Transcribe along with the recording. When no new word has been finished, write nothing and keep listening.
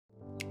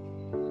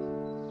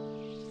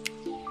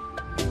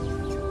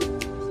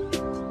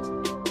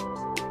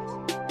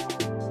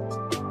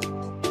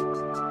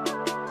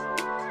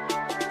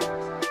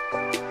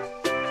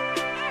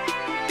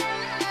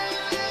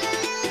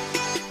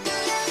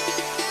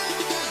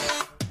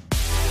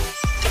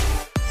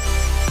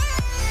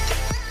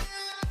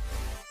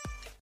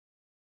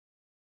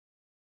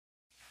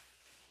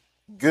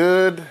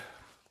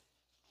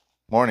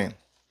Morning.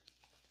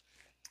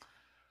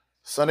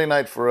 Sunday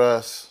night for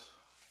us.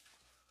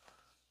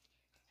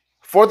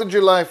 4th of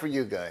July for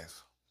you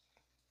guys.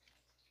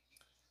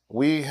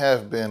 We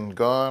have been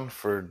gone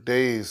for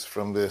days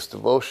from this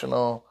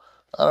devotional.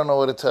 I don't know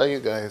what to tell you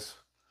guys.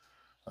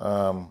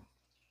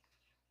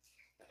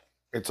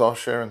 It's all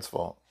Sharon's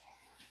fault.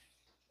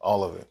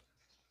 All of it.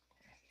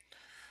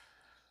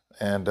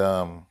 And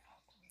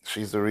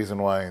she's the reason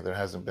why there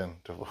hasn't been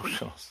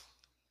devotionals.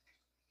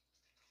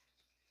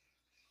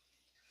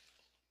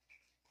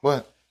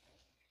 What?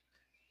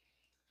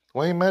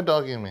 Why are you mad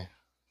dogging me?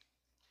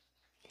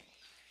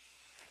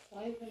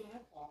 Why is it my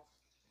fault?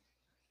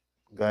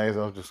 Guys,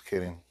 I was just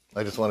kidding.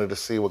 I just wanted to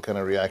see what kind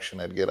of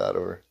reaction I'd get out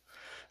of her.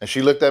 And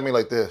she looked at me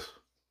like this.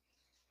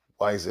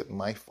 Why is it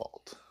my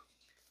fault?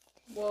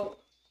 Well,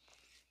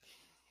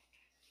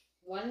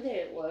 one day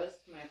it was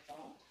my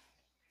fault.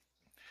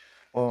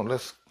 Well,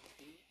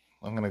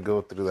 I'm going to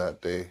go through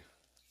that day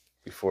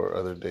before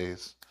other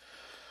days.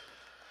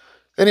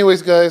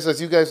 Anyways, guys,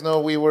 as you guys know,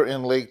 we were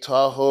in Lake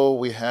Tahoe.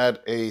 We had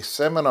a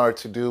seminar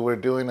to do. We're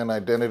doing an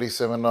identity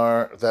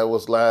seminar that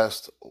was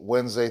last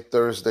Wednesday,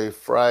 Thursday,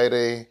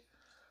 Friday,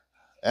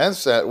 and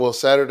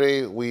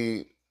Saturday.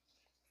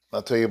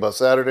 I'll tell you about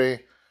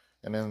Saturday,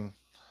 and then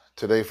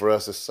today for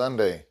us is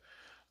Sunday.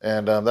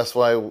 And that's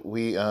why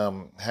we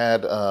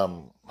had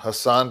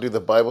Hassan do the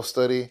Bible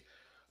study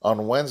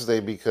on Wednesday,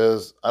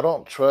 because I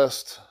don't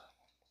trust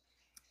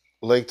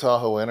Lake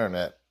Tahoe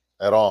internet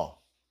at all.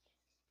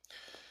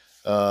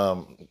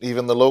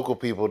 Even the local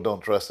people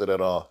don't trust it at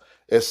all,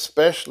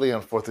 especially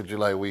on 4th of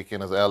July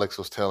weekend, as Alex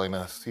was telling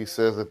us. He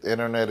says that the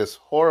internet is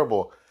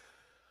horrible.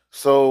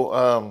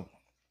 So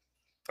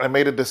I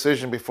made a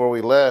decision before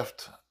we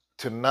left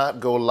to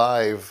not go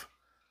live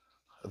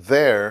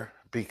there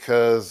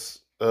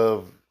because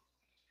of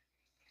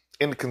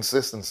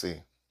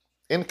inconsistency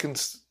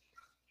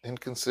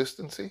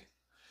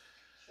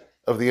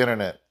of the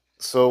internet.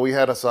 So we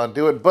had Hassan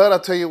do it. But I'll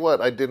tell you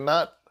what, I did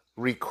not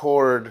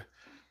record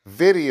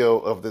video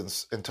of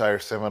this entire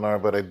seminar,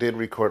 but I did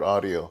record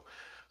audio.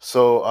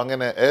 So I'm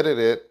going to edit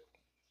it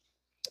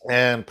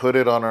and put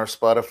it on our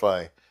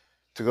Spotify.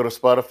 To go to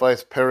Spotify,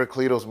 it's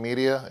Paracletos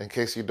Media. In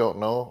case you don't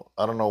know,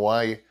 I don't know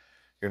why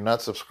you're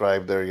not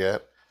subscribed there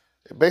yet.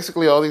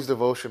 Basically, all these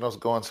devotionals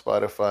go on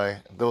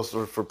Spotify. Those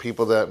are for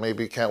people that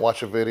maybe can't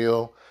watch a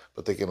video,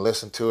 but they can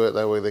listen to it.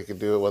 That way they can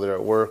do it whether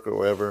at work or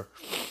wherever.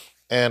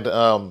 And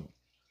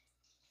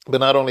but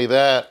not only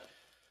that,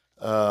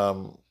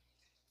 you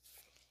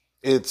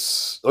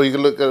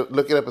can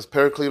look it up as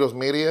Paracletos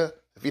Media.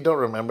 If you don't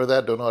remember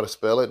that, don't know how to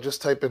spell it,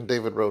 just type in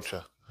David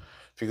Rocha.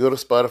 If you go to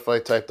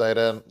Spotify, type that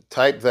in,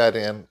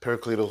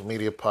 Paracletos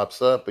Media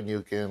pops up, and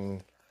you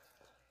can.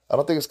 I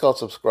don't think it's called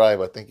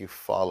subscribe. I think you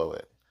follow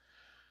it.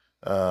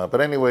 But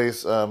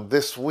anyways,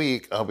 this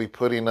week I'll be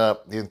putting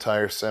up the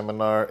entire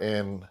seminar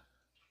in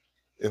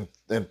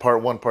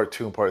part 1, part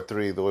 2, and part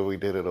 3, the way we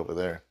did it over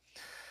there.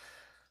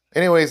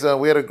 Anyways,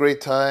 we had a great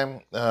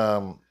time.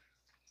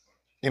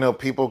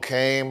 People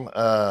came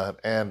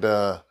and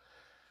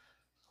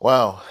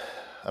wow.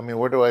 I mean,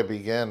 where do I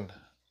begin?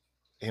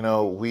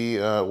 We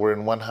were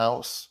in one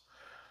house,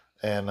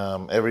 and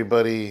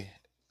everybody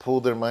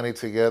pulled their money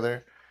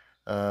together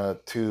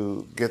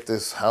to get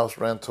this house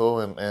rental.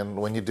 And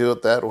when you do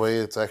it that way,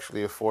 it's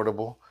actually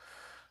affordable.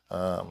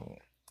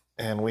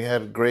 And we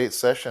had great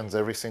sessions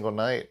every single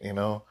night.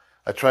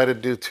 I try to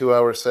do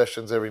 2-hour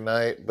sessions every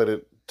night, but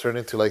it turned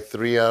into like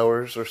 3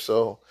 hours or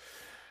so.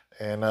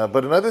 And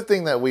but another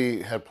thing that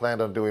we had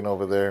planned on doing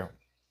over there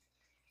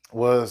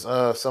was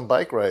some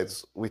bike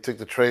rides. We took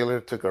the trailer,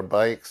 took our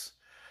bikes,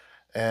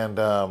 and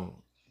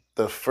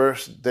the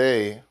first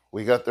day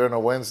we got there on a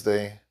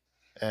Wednesday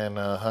and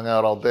hung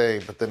out all day.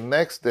 But the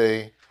next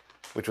day,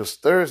 which was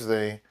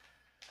Thursday,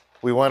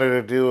 we wanted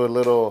to do a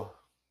little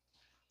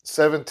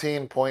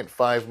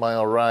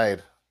 17.5-mile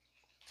ride.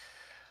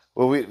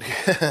 Well, we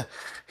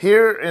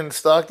here in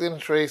Stockton,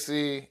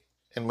 Tracy,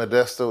 in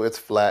Modesto, it's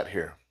flat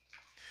here.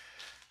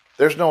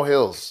 There's no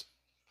hills.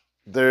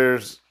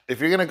 If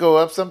you're gonna go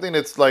up something,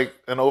 it's like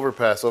an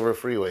overpass over a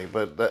freeway.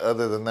 But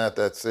other than that,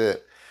 that's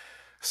it.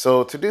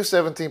 So to do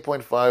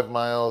 17.5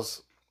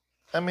 miles,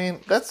 I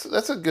mean, that's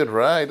a good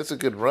ride. It's a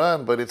good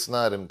run, but it's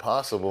not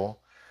impossible.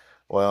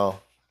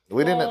 Well,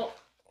 we didn't.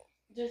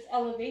 There's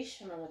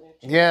elevation over there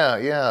too.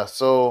 Yeah.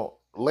 So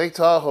Lake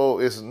Tahoe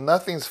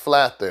nothing's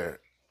flat there.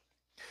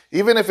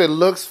 Even if it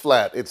looks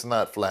flat, it's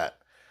not flat.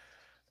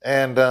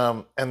 And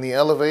the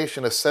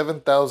elevation is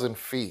 7,000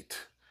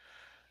 feet.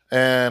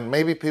 And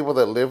maybe people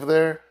that live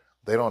there,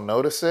 they don't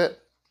notice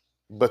it.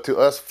 But to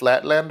us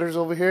flatlanders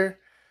over here,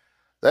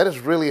 that is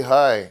really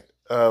high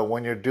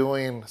when you're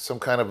doing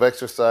some kind of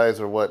exercise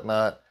or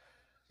whatnot.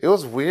 It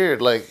was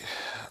weird. Like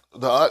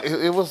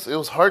it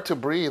was hard to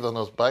breathe on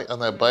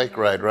that bike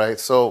ride, right?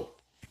 So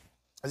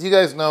as you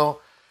guys know,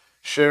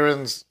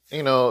 Sharon's,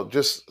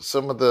 just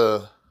some of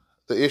the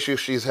issues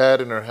she's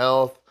had in her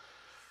health.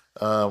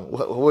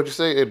 What would you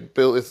say? It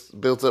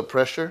builds up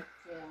pressure.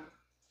 Yeah.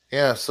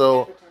 Yeah.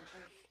 So Hypertension.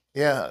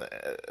 yeah,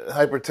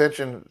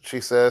 hypertension, she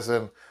says,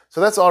 and So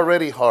that's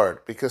already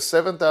hard because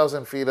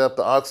 7,000 feet up,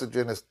 the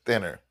oxygen is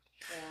thinner.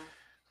 Yeah.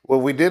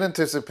 What we did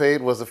anticipate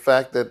was the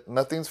fact that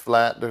nothing's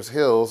flat, there's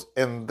hills,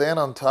 and then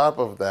on top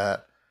of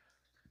that,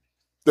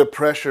 the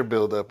pressure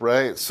buildup,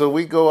 right? So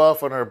we go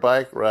off on our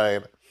bike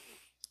ride,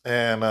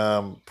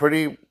 and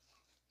pretty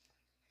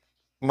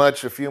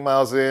much a few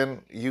miles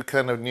in, you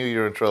kind of knew you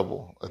were in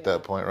trouble at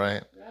that point,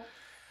 right?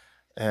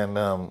 Yeah.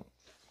 And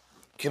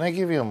can I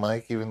give you a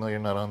mic even though you're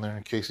not on there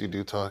in case you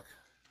do talk?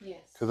 Yes.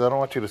 Because I don't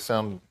want you to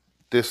sound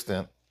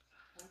distant.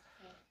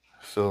 Okay.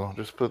 So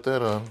just put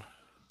that on.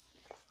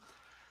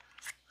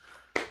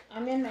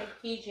 I'm in my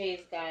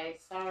PJs, guys.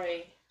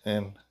 Sorry.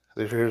 And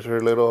here's her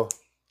little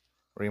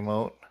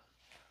remote.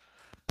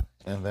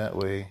 And that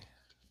way,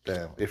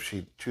 damn, if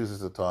she chooses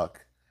to talk,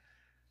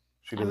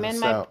 she doesn't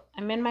sound.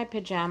 I'm in my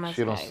pajamas.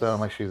 She don't guys. sound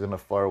like she's in a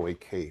faraway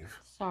cave.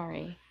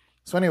 Sorry.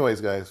 So,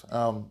 anyways, guys,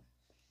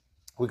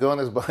 we go on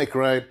this bike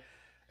ride,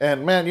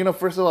 and man, you know,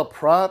 first of all,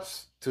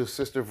 props to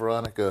Sister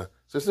Veronica.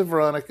 Sister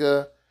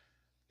Veronica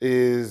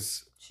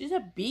is. She's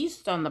a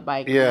beast on the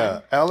bike. Yeah,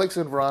 Man. Alex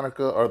and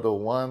Veronica are the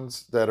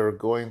ones that are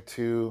going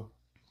to.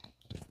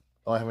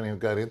 Oh, I haven't even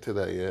got into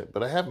that yet,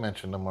 but I have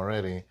mentioned them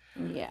already.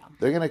 Yeah.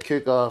 They're going to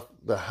kick off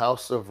the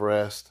House of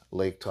Rest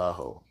Lake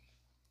Tahoe.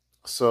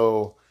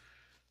 So,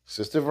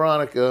 Sister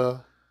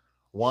Veronica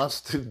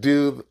wants to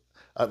do.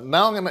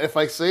 Now I'm gonna. If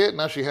I say it,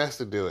 now she has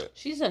to do it.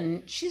 She's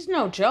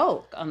no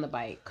joke on the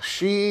bike.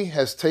 She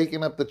has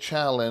taken up the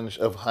challenge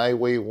of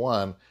Highway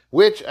 1,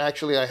 which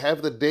actually I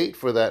have the date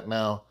for that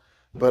now,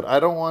 but I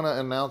don't want to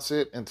announce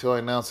it until I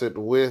announce it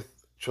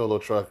with Cholo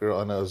Trucker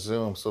on a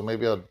Zoom. So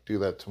maybe I'll do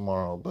that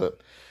tomorrow. But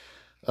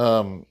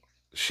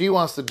she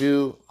wants to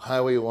do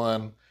Highway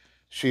 1.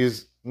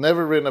 She's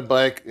never ridden a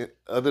bike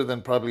other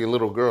than probably a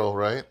little girl,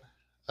 right?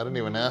 I didn't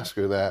even ask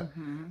her that.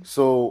 Mm-hmm.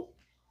 So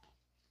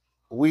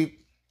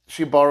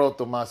she borrowed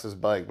Tomas's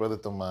bike, Brother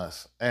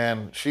Tomas.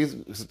 And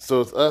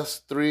so it's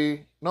us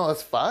three, no,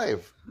 it's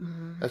five.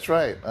 Mm-hmm. That's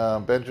right.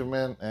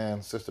 Benjamin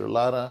and Sister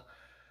Lara.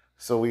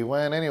 So we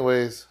went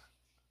anyways.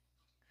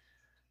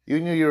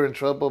 You knew you were in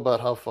trouble about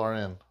how far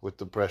in with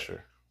the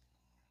pressure?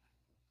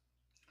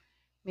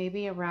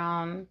 Maybe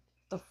around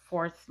the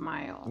 4th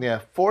mile.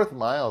 Yeah, 4th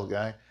mile,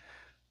 guy.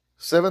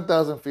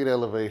 7,000 feet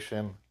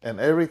elevation, and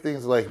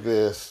everything's like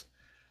this.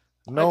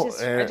 No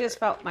air. I just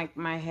felt like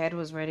my head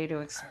was ready to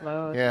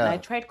explode. Yeah. And I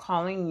tried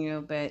calling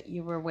you, but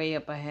you were way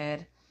up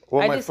ahead.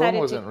 Well, my phone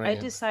wasn't ringing.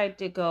 I decided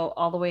to go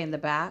all the way in the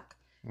back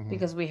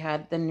because we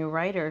had the new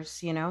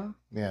riders, you know?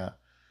 Yeah.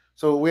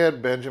 So we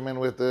had Benjamin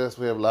with us.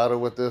 We have Lauda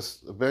with us.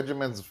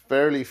 Benjamin's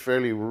fairly,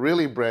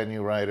 really brand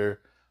new rider.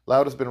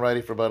 Lauda's been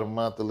riding for about a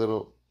month, a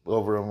little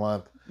over a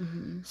month.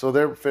 Mm-hmm. So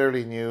they're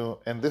fairly new.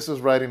 And this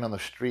is riding on the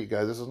street,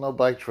 guys. This is no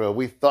bike trail.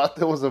 We thought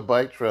there was a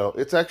bike trail.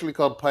 It's actually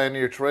called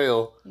Pioneer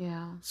Trail.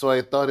 Yeah. So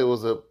I thought it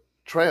was a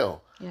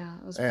trail. Yeah,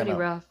 it was pretty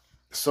rough.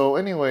 So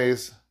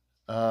anyways,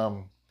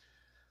 Sharon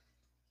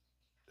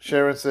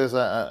says,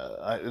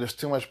 there's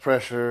too much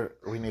pressure.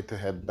 We need to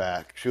head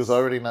back. She was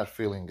already not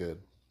feeling good.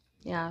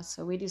 Yeah,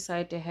 so we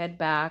decided to head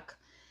back.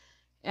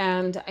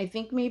 And I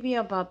think maybe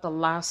about the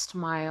last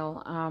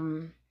mile,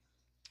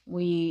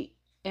 we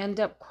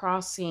end up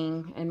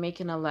crossing and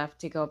making a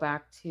left to go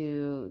back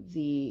to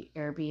the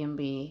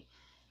Airbnb.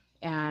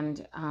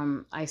 And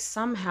I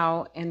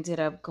somehow ended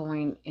up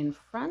going in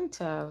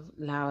front of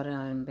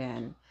Laura and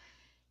Ben.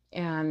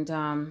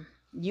 And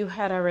you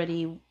had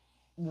already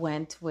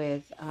went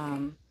with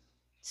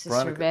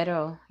Sister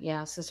Vero.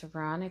 Yeah, Sister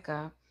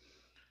Veronica.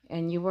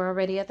 And you were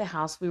already at the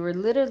house. We were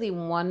literally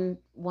one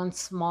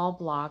small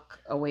block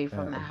away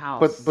from the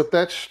house. But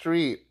that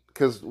street,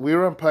 because we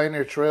were on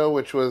Pioneer Trail,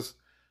 which was,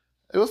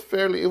 it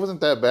wasn't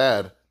that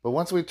bad. But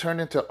once we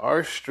turned into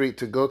our street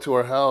to go to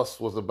our house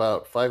was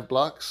about 5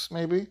 blocks,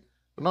 maybe.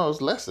 No, it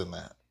was less than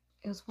that.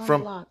 It was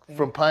one block. There.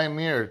 From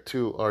Pioneer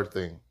to our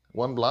thing.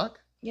 1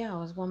 block? Yeah, it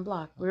was 1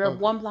 block. We were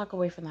 1 block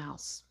away from the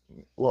house.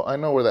 Well, I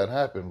know where that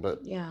happened,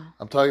 but yeah,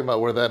 I'm talking about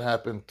where that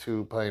happened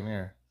to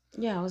Pioneer.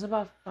 Yeah, it was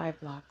about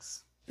 5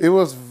 blocks. It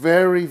was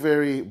very,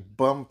 very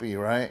bumpy,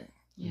 right?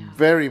 Yeah.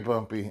 Very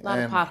bumpy. A lot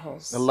of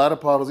potholes. A lot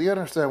of potholes. You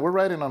understand, we're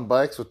riding on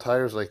bikes with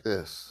tires like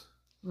this.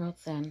 Real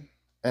thin.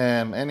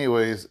 And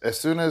anyways, as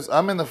soon as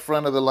I'm in the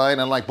front of the line,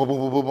 I'm like, boom, boom,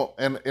 boom, boom, boom.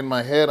 And in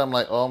my head, I'm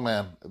like, oh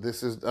man,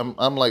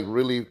 I'm like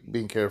really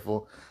being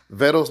careful.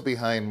 Veto's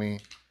behind me.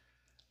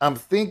 I'm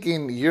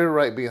thinking you're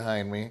right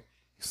behind me.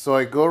 So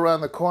I go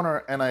around the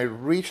corner and I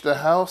reach the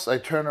house. I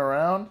turn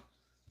around.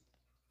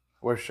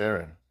 Where's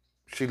Sharon?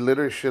 She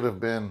literally should have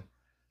been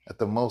at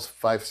the most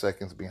 5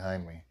 seconds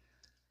behind me.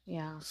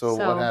 Yeah. So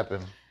what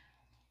happened?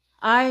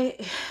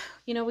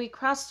 We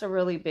crossed a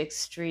really big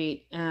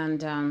street,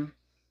 and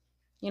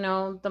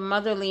the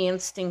motherly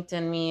instinct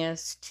in me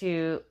is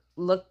to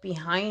look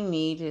behind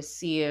me to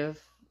see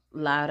if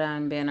Laura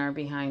and Ben are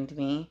behind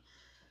me.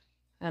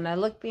 And I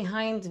looked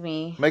behind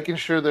me. Making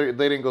sure they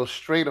didn't go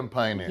straight on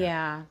Pioneer.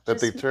 Yeah. That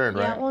they turned,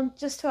 right? Yeah, well,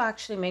 just to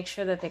actually make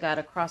sure that they got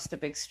across the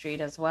big street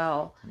as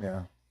well.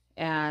 Yeah.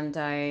 And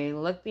I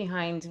looked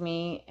behind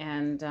me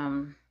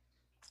and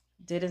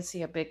didn't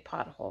see a big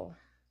pothole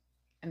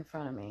in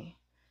front of me.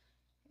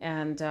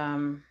 and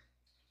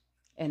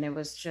and it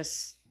was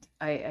just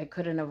I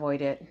couldn't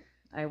avoid it.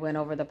 I went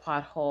over the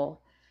pothole,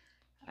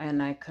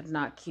 and I could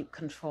not keep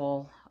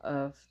control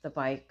of the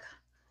bike,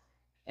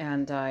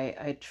 and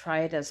I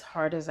tried as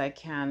hard as I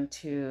can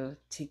to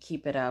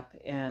keep it up,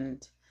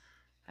 and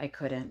I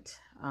couldn't.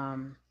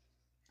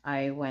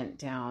 I went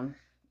down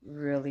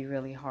really,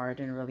 really hard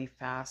and really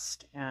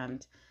fast,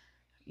 and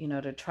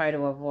to try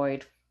to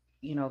avoid,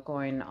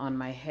 going on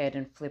my head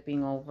and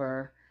flipping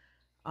over.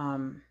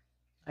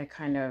 I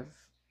kind of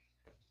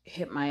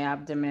hit my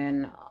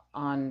abdomen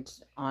on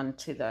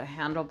onto the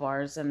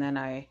handlebars, and then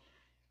I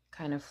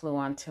kind of flew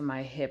onto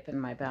my hip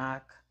and my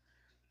back.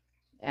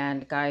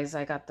 And guys,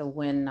 I got the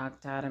wind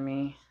knocked out of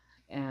me,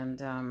 and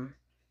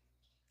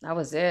that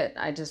was it.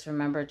 I just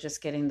remember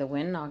just getting the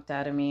wind knocked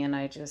out of me, and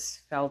I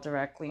just fell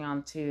directly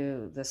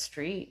onto the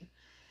street.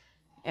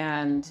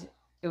 And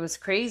it was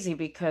crazy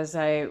because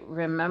I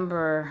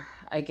remember,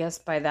 I guess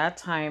by that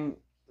time,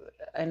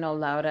 I know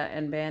Laura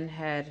and Ben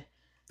had,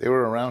 They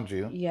were around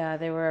you. yeah,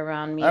 they were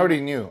around me. I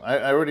already knew.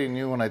 I already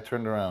knew when I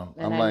turned around.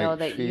 And I'm I know like,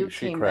 that you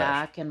she came crashed.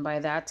 back, and by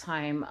that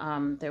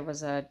time, there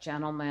was a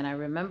gentleman. I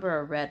remember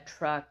a red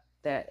truck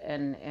that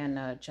and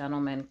a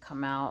gentleman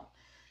come out,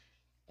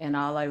 and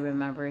all I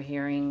remember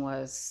hearing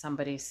was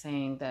somebody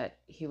saying that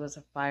he was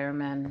a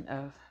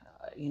fireman,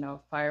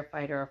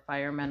 firefighter or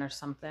fireman or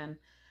something.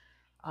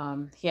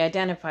 He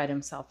identified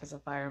himself as a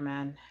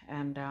fireman,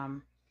 and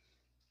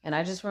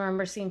I just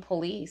remember seeing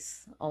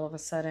police all of a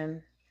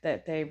sudden,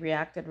 that they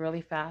reacted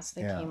really fast.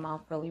 They Yeah. came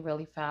off really,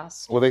 really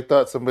fast. Well, they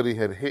thought somebody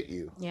had hit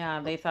you. Yeah,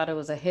 they thought it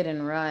was a hit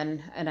and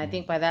run. And I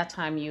think by that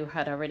time you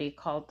had already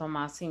called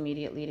Tomas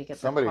immediately to get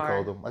Somebody the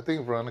car. called them. I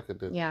think Veronica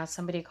did. Yeah,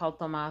 somebody called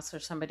Tomas or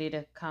somebody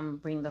to come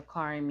bring the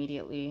car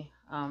immediately.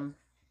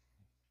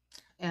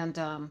 And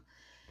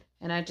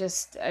I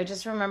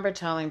just remember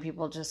telling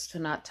people just to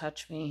not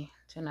touch me,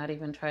 to not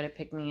even try to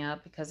pick me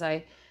up, because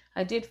I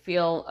did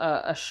feel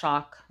a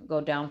shock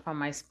go down from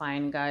my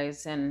spine,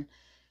 guys, and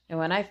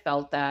when I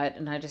felt that,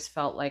 and I just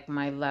felt like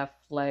my left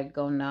leg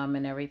go numb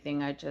and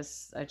everything, I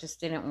just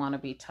didn't want to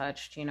be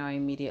touched,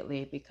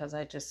 immediately, because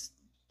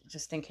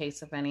just in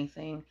case of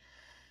anything.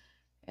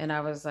 And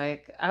I was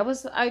like,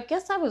 I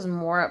guess I was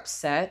more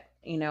upset,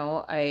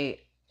 I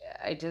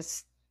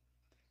just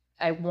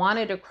I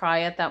wanted to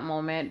cry at that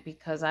moment,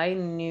 because I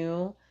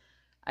knew,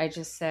 I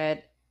just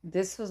said,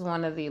 this was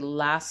one of the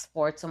last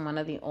sports and one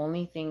of the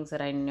only things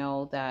that I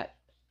know that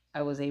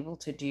I was able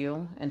to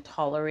do and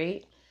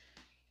tolerate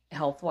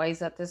health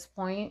wise at this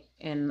point.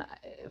 And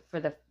for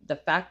the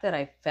fact that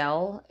I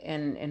fell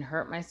and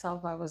hurt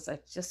myself, I was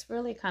like just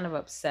really kind of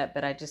upset,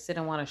 but I just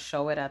didn't want to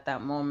show it at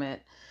that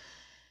moment.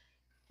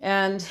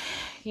 And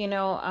you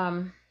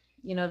know,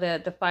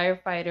 the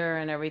firefighter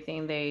and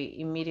everything, they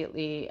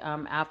immediately,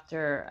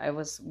 after I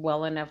was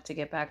well enough to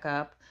get back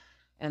up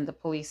and the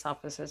police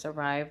officers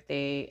arrived,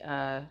 they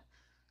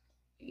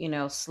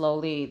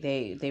slowly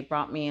they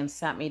brought me and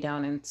sat me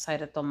down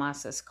inside of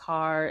Tomas's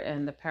car,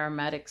 and the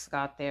paramedics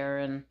got there.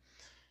 And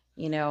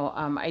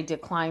I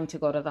declined to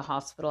go to the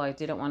hospital. I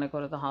didn't want to go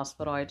to the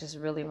hospital. I just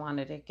really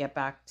wanted to get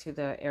back to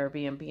the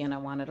Airbnb, and I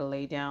wanted to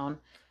lay down.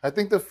 I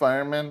think the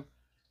fireman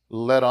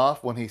let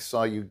off when he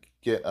saw you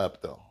get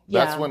up, though.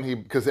 That's Yeah. when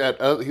because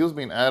he was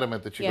being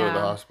adamant that you go to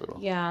the hospital.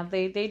 Yeah,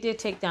 they did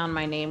take down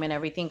my name and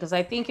everything, because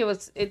I think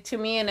it to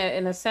me,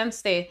 in a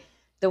sense,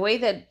 the way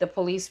that the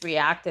police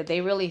reacted,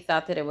 they really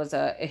thought that it was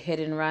a hit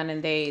and run,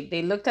 and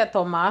they looked at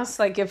Tomas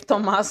like if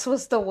Tomas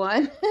was the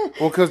one.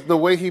 Well, because the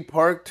way he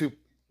parked to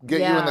get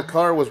you in the Yeah.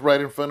 car was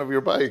right in front of your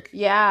bike.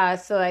 Yeah,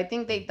 so I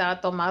think they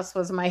thought Tomas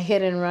was my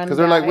hit and run Because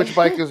they're like, guy. which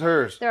bike is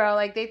hers? They're all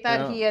like, they thought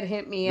Yeah. he had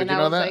hit me, But and you I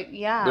know was that? like,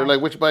 yeah. They're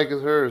like, which bike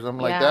is hers? I'm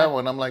like, Yeah. that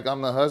one. I'm like,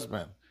 I'm the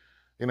husband.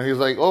 He's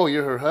like, oh,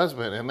 you're her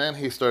husband. And then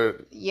he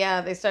started,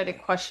 Yeah, they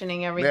started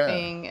questioning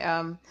everything.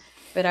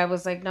 But I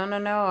was like, no, no,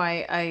 no.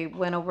 I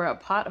went over a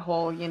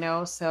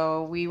pothole,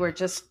 so we were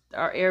just,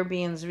 our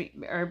Airbnbs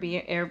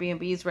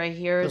right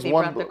here. There's They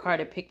one brought the blo- car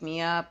to pick me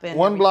up and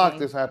one block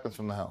everything. this happens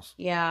from the house.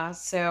 Yeah,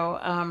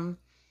 so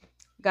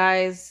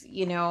guys,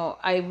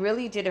 I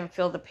really didn't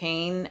feel the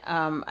pain.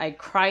 I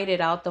cried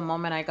it out the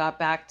moment I got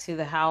back to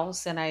the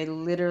house, and I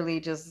literally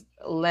just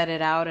let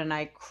it out, and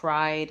I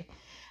cried,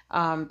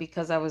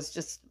 because I was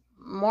just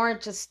more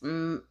just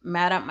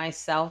mad at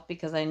myself,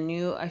 because I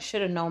knew I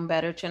should have known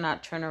better to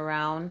not turn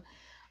around.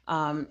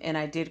 And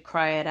I did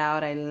cry it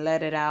out. I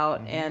let it out,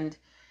 and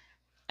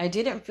I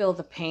didn't feel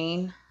the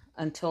pain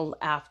until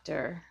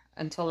after.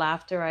 Until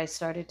after I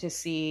started to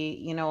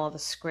see, all the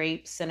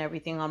scrapes and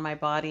everything on my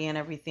body and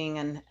everything,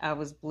 and I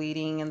was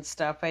bleeding and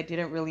stuff. I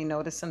didn't really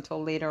notice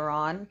until later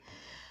on.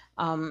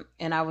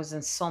 And I was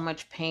in so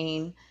much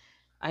pain.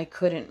 I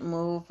couldn't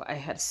move. I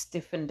had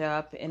stiffened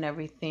up and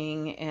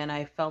everything, and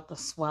I felt the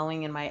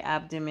swelling in my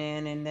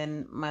abdomen and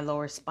then my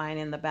lower spine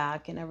in the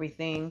back and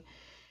everything.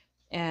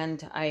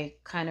 And I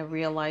kind of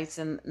realized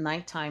in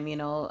nighttime,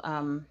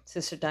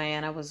 Sister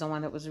Diana was the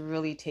one that was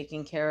really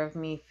taking care of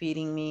me,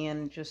 feeding me,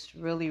 and just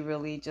really,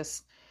 really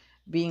just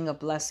being a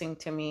blessing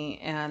to me.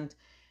 And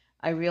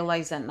I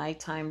realized at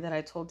nighttime that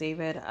I told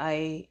David,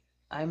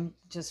 I'm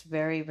just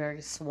very,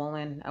 very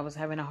swollen. I was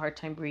having a hard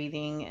time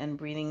breathing and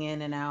breathing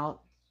in and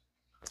out.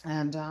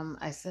 And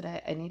I said,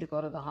 I need to go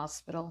to the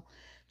hospital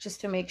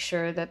just to make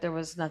sure that there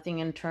was nothing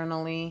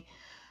internally.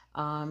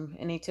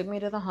 And he took me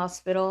to the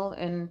hospital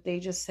and they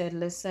just said,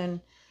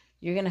 listen,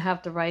 you're going to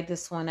have to ride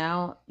this one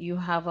out. You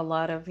have a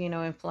lot of,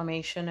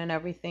 inflammation and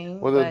everything.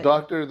 Well, the But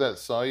doctor that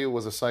saw you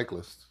was a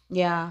cyclist.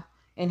 yeah.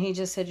 And he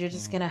just said, you're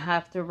just Mm. going to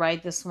have to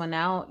ride this one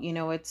out.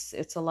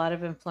 It's a lot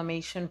of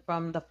inflammation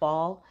from the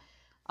fall.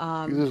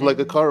 This is like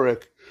a And car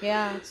wreck.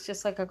 yeah, it's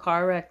just like a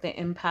car wreck, the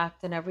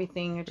impact and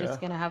everything. You're Yeah. just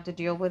going to have to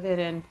deal with it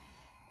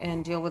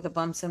and deal with the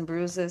bumps and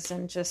bruises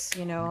and just,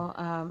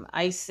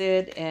 ice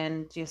it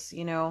and just,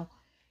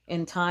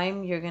 in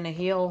time you're going to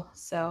heal.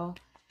 So,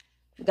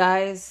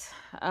 guys,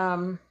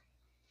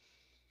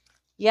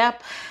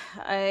 yep,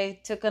 I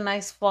took a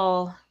nice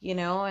fall,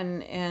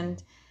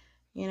 and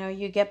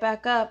you get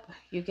back up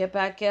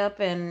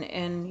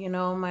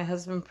and my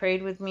husband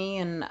prayed with me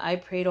and I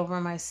prayed over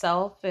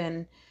myself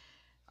and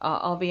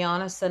I'll be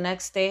honest, the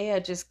next day I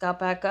just got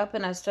back up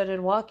and I started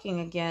walking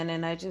again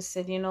and I just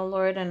said,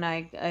 Lord, and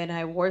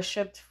I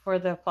worshiped for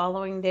the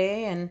following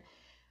day and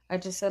I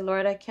just said,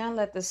 Lord, I can't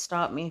let this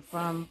stop me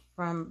from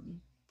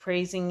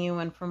praising you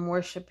and from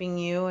worshiping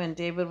you. And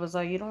David was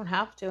like, you don't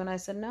have to. And I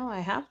said, no, I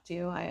have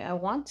to. I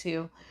want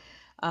to,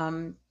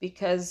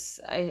 because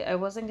I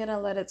wasn't going to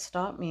let it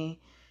stop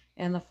me.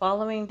 And the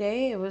following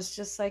day, it was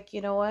just like,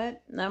 you know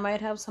what? I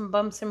might have some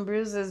bumps and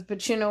bruises,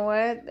 but you know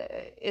what?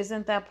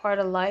 Isn't that part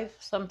of life?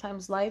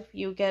 Sometimes life,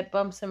 you get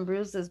bumps and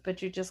bruises,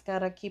 but you just got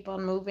to keep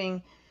on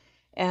moving.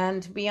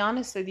 And to be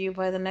honest with you,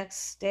 by the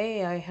next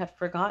day, I had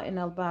forgotten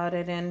about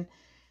it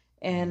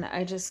and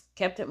I just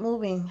kept it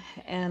moving.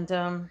 And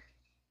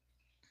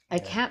I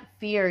Yeah. can't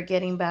fear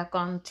getting back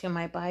onto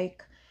my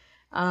bike.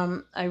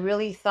 I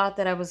really thought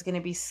that I was going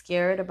to be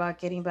scared about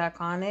getting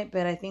back on it,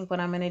 but I think what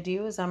I'm going to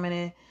do is I'm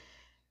going to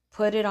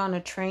put it on a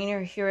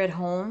trainer here at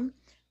home,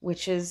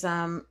 which is,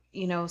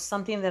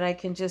 something that I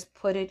can just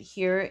put it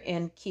here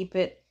and keep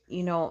it,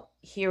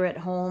 here at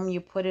home.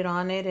 You put it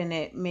on it and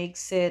it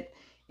makes it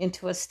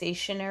into a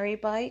stationary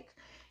bike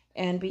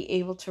and be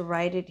able to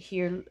ride it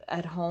here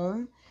at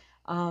home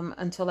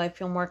until I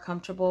feel more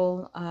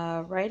comfortable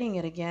riding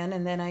it again.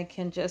 And then I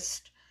can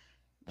just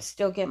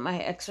still get my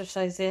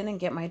exercise in and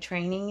get my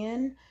training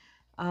in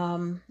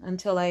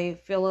until I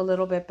feel a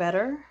little bit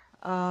better.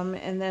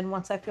 And then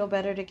once I feel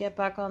better to get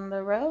back on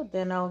the road,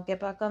 then I'll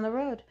get back on the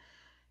road.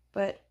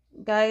 But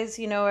guys,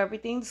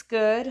 everything's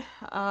good.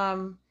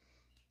 And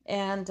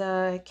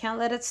can't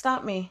let it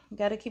stop me.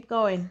 Got to keep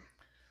going.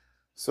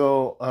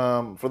 So,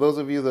 for those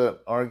of you that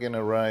are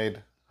gonna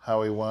ride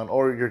Highway 1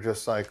 or you're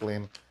just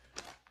cycling,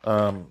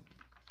 um,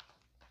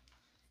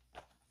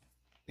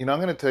 I'm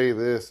gonna tell you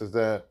this is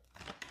that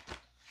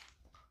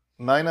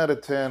 9 out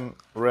of 10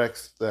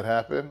 wrecks that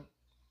happen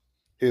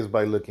is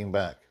by looking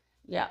back.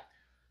 Yeah,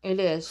 it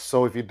is.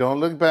 So if you don't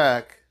look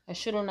back, I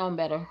should have known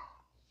better.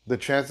 the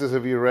chances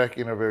of you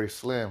wrecking are very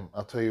slim.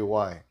 I'll tell you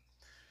why.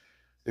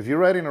 If you're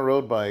riding a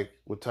road bike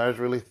with tires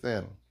really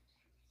thin,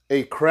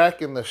 a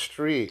crack in the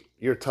street,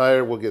 your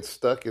tire will get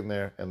stuck in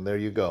there, and there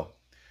you go.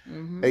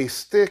 Mm-hmm. A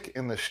stick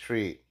in the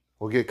street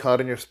will get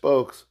caught in your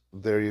spokes.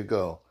 There you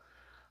go.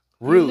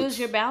 You lose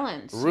your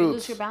balance. You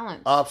lose your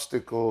balance.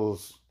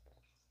 Obstacles.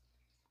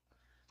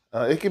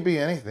 It could be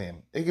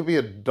anything. It could be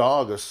a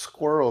dog, a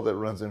squirrel that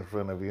runs in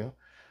front of you.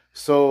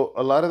 So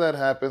a lot of that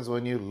happens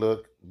when you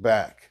look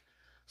back.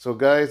 So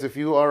guys, if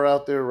you are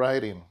out there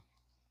riding,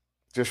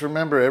 just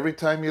remember every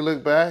time you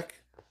look back,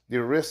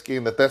 you're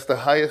risking that's the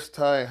highest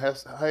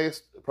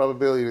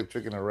probability that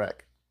you're gonna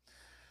wreck.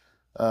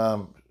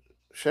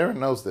 Sharon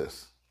knows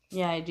this.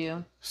 Yeah, I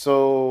do.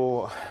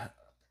 So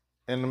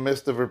in the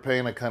midst of her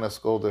pain, I kind of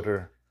scolded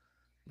her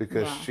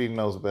because Yeah. she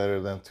knows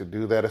better than to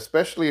do that,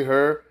 especially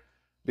her,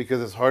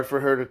 because it's hard for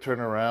her to turn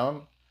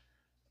around,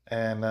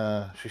 and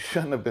she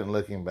shouldn't have been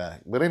looking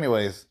back. But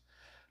anyways,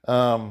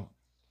 I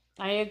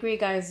agree,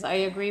 guys. I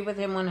agree with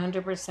him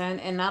 100%.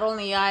 And not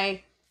only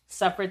I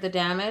suffered the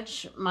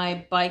damage,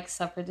 my bike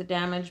suffered the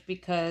damage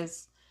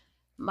because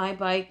my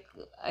bike,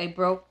 I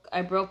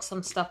broke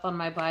some stuff on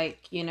my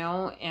bike, and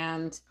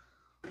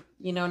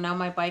now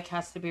my bike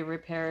has to be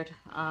repaired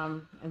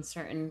and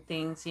certain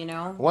things,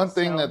 one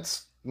thing So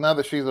that's, now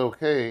that she's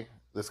okay,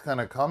 that's kind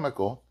of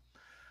comical,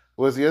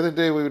 was the other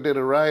day we did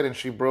a ride and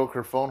she broke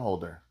her phone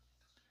holder.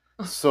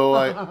 So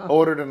I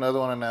ordered another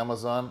one on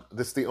Amazon.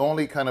 This is the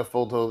only kind of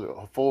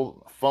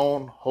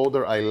phone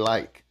holder I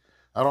like.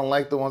 I don't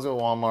like the ones at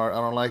Walmart.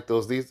 I don't like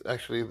those. These,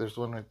 actually, there's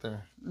one right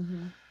there.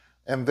 Mhm.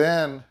 And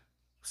then,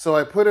 so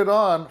I put it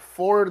on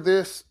for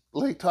this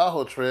Lake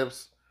Tahoe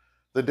trips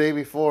the day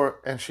before,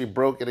 and she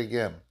broke it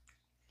again.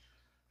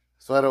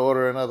 So I had to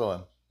order another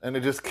one. And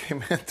it just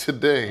came in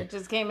today. It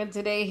just came in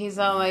today. He's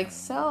all like,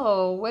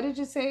 so what did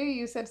you say?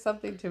 You said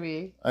something to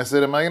me. I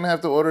said, am I going to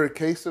have to order a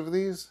case of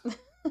these?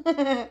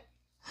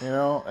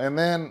 And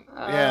then,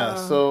 yeah,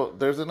 so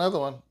there's another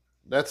one.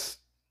 That's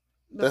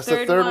the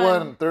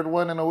third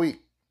one in a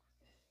week.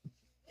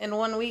 In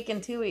 1 week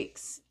and 2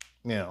 weeks.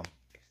 Yeah.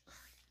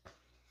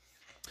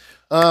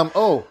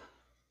 Oh,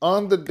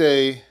 on the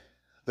day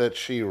that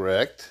she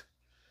wrecked,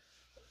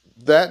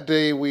 that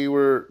day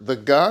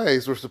the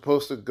guys were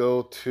supposed to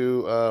go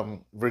to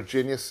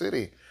Virginia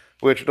City,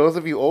 which those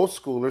of you old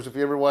schoolers, if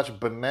you ever watch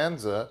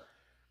Bonanza,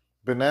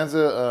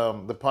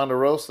 the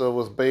Ponderosa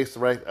was based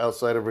right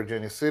outside of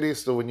Virginia City.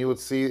 So when you would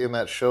see in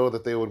that show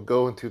that they would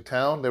go into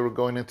town, they were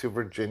going into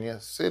Virginia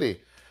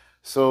City.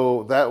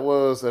 So that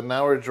was an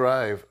hour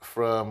drive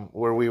from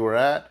where we were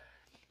at.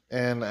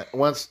 And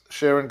once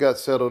Sharon got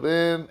settled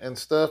in and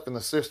stuff, and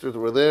the sisters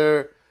were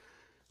there,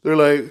 they're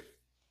like,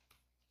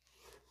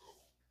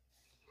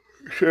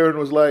 Sharon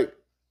was like,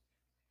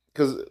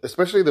 because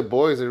especially the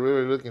boys are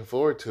really looking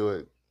forward to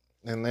it.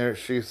 And there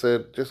she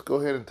said, just go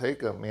ahead and take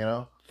them, you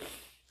know.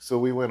 So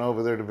we went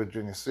over there to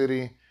Virginia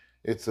City.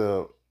 It's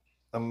a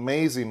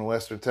amazing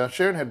Western town.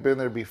 Sharon had been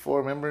there before.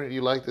 Remember,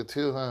 you liked it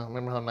too, huh?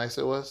 Remember how nice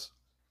it was?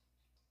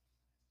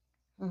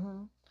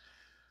 Mm-hmm.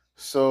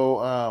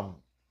 So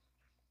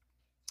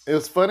it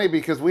was funny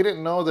because we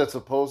didn't know that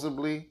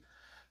supposedly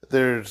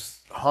there's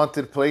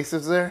haunted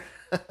places there.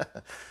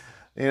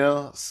 You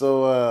know,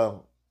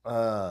 so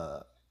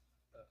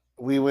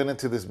we went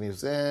into this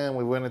museum.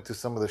 We went into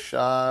some of the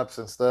shops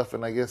and stuff,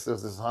 and I guess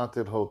there's this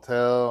haunted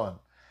hotel, and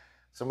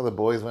some of the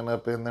boys went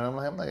up in there. I'm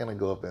like, I'm not gonna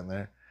go up in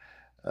there.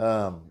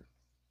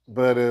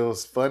 But it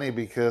was funny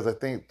because I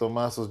think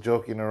Tomas was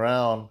joking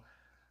around.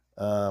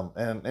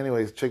 And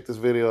anyways, check this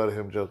video out of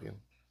him joking.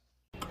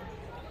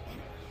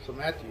 So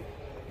Matthew,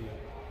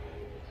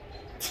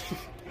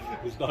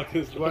 It's not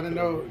his you want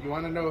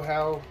to know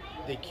how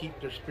they keep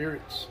their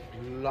spirits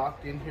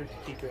locked in here to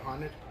keep it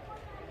haunted?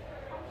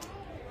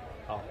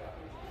 How?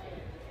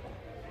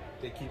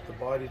 They keep the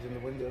bodies in the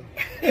window.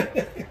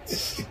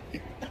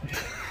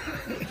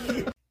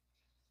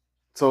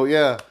 So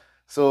yeah,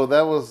 so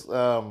that was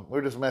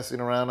we're just messing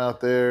around out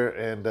there,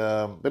 and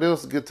but it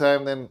was a good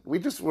time. Then we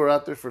just were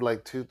out there for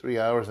like 2-3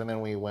 hours, and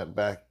then we went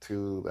back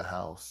to the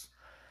house.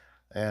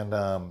 And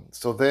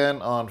so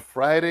then on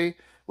Friday,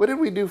 what did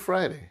we do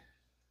Friday?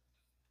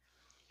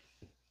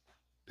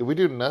 Did we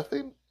do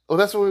nothing? Oh,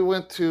 that's when we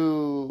went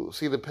to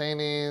see the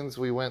paintings.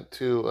 We went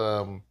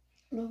to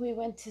We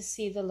went to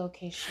see the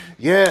location.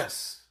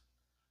 yes.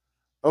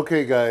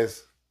 Okay,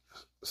 guys.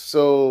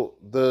 So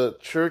the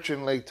church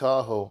in Lake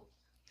Tahoe,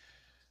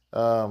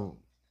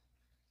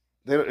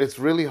 it's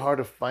really hard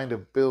to find a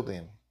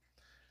building.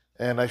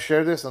 And I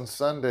shared this on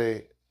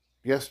Sunday,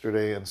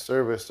 yesterday in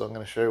service, so I'm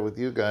going to share it with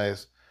you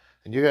guys.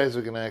 And you guys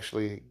are going to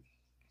actually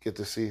get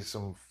to see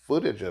some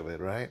footage of it,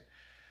 right?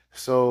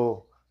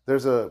 So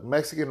there's a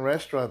Mexican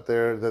restaurant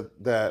there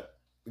that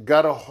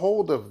got a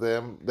hold of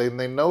them.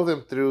 They know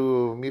them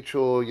through a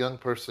mutual young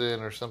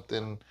person or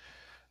something.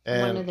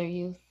 And One of their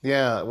youth.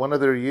 yeah, one of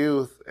their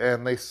youth,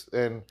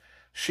 and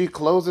she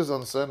closes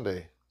on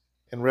Sunday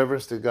in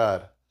reverence to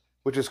God,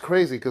 which is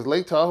crazy because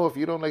Lake Tahoe, if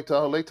you don't Lake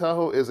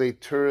Tahoe is a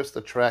tourist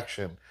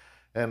attraction,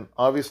 and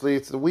obviously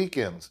it's the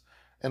weekends.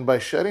 And by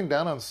shutting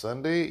down on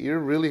Sunday, you're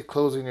really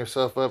closing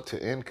yourself up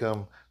to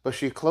income. But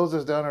she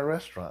closes down her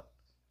restaurant.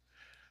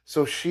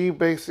 So she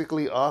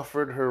basically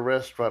offered her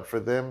restaurant for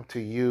them to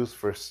use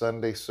for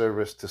Sunday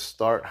service to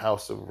start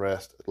House of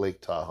Rest at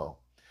Lake Tahoe.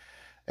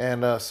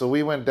 And so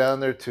we went down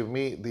there to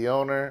meet the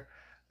owner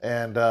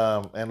and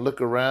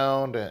look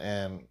around,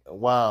 and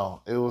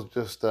wow, it was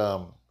just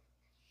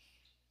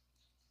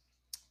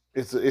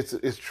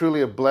it's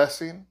truly a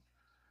blessing.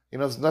 You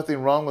know, there's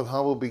nothing wrong with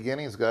humble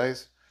beginnings,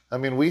 guys. I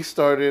mean,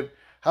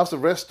 House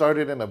of Rest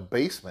started in a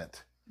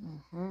basement.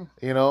 Mm-hmm.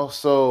 You know,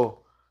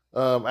 so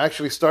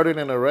actually started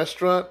in a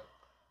restaurant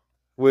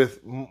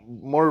with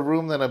more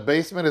room than a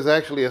basement is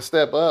actually a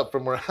step up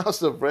from where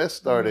House of Rest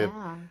started.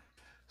 Yeah.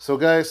 So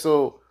guys,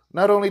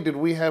 not only did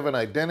we have an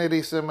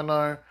identity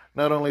seminar,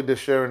 not only did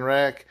Sharon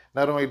Rack,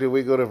 not only did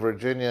we go to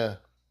Virginia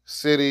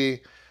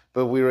City,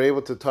 but we were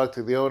able to talk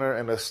to the owner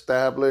and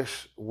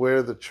establish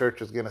where the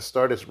church is going to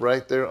start. It's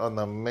right there on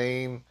the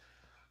main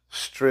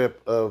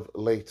strip of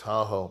Lake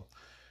Tahoe.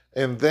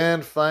 And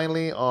then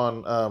finally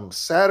on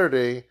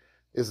Saturday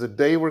is the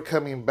day we're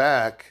coming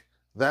back.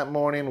 That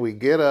morning we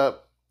get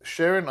up.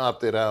 Sharon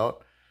opted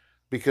out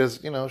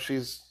because, you know,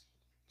 she's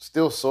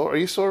still sore. Are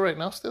you sore right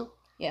now still?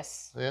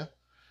 Yes. Yeah?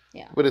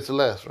 Yeah. But it's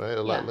less, right?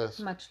 A lot less.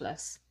 Much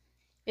less.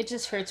 It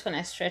just hurts when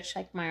I stretch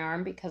like my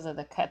arm because of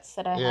the cuts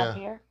that I Yeah. have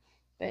here.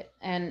 But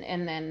and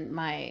then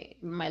my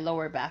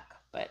lower back.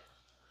 But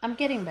I'm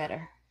getting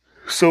better.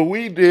 So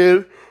we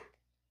did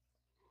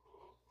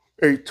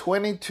a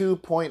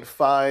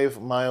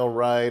 22.5 mile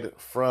ride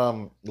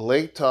from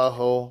Lake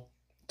Tahoe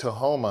to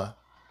Houma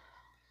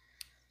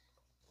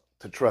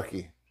to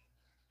Truckee.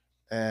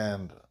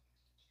 And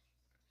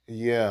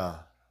yeah,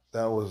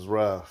 that was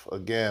rough.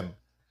 Again,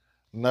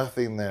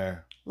 nothing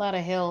there. A lot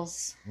of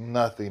hills.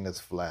 Nothing is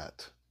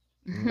flat.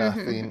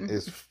 Nothing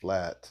is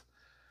flat.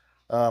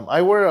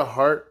 I wear a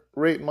heart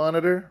rate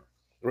monitor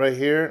right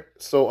here.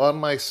 So on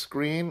my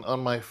screen,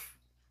 on my,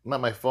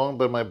 not my phone,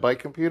 but my bike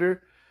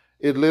computer,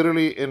 it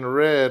literally in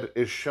red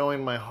is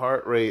showing my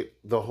heart rate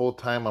the whole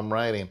time I'm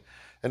riding.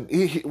 And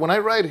when I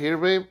ride here,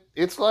 babe,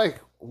 it's like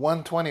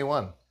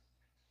 121,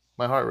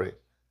 my heart rate.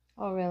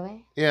 Oh,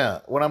 really?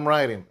 Yeah, when I'm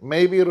riding.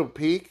 Maybe it'll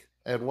peak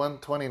at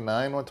 129,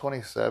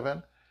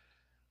 127.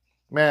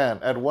 Man,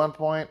 at one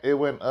point it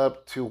went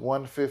up to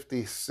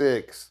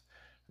 156.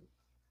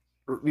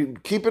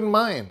 Keep in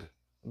mind,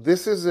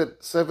 this is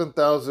at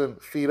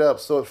 7,000 feet up,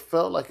 so it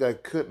felt like I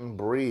couldn't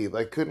breathe.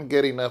 I couldn't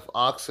get enough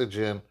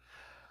oxygen.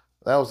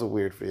 That was a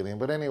weird feeling.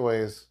 But,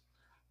 anyways,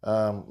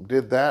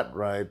 did that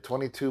ride,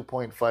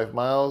 22.5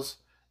 miles,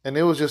 and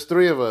it was just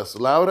three of us,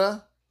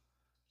 Laura,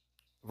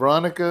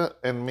 Veronica,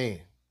 and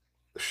me.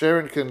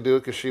 Sharon couldn't do it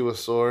because she was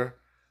sore.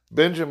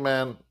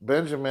 Benjamin,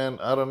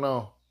 I don't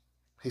know.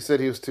 He said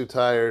he was too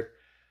tired.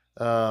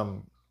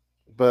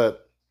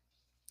 But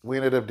we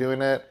ended up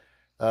doing it.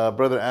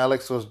 Brother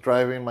Alex was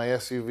driving my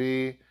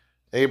SUV.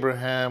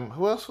 Abraham,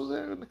 who else was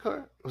there in the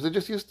car? Was it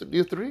just you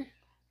three?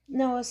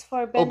 No, it's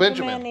for Oh, Benjamin,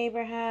 Benjamin.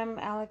 Abraham,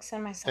 Alex,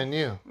 and myself. And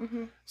you.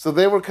 Mm-hmm. So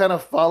they were kind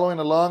of following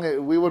along.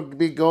 We would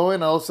be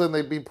going, all of a sudden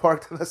they'd be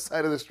parked on the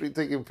side of the street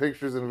taking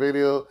pictures and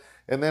video,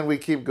 and then we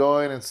keep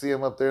going and see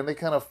them up there, and they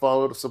kind of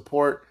followed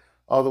support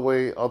all the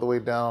way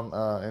down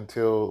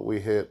until we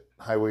hit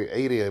Highway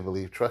 80, I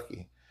believe,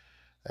 Truckee,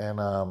 and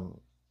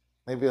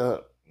maybe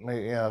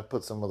I'll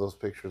put some of those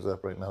pictures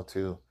up right now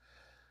too.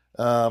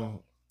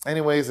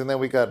 Anyways, and then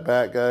we got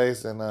back,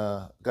 guys, and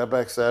got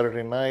back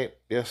Saturday night.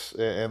 Yes,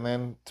 and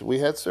then we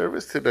had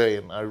service today,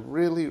 and I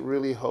really,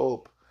 really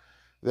hope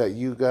that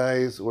you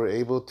guys were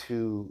able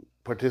to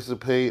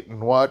participate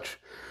and watch.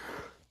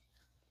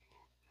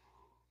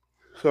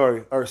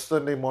 Sorry, our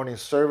Sunday morning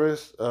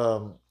service.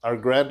 Our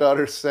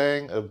granddaughter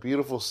sang a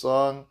beautiful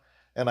song,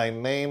 and I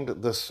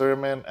named the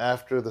sermon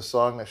after the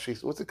song that she.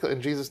 What's it called?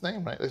 In Jesus'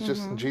 name, right? It's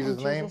just in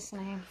Jesus' name. Jesus'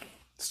 name.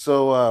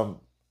 So,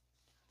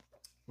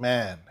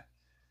 man.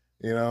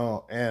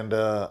 And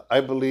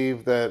I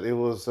believe that it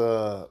was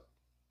a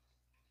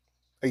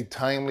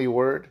timely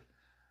word.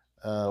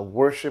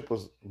 Worship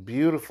was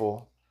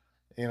beautiful,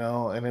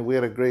 and we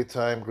had a great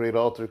time, great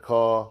altar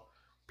call.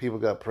 People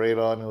got prayed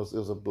on. It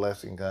was a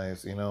blessing,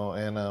 guys,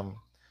 and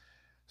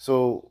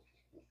so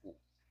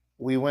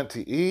we went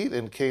to eat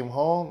and came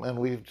home, and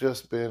we've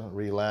just been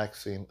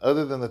relaxing,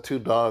 other than the two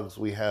dogs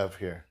we have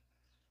here.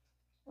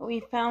 We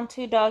found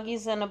two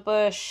doggies in a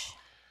bush.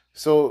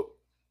 So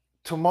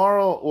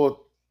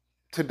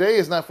today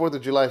is not 4th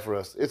of July for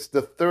us. It's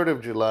the 3rd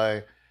of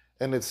July,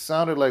 and it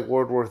sounded like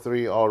World War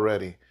III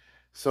already.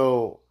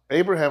 So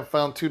Abraham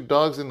found two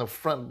dogs in the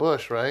front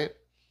bush, right?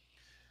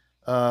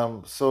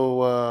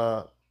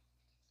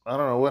 I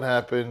don't know what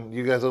happened.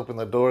 You guys opened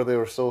the door. They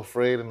were so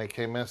afraid, and they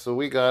came in. So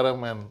we got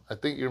them, and I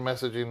think you're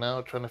messaging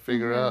now, trying to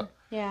figure out.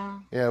 Yeah.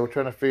 Yeah, we're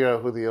trying to figure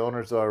out who the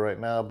owners are right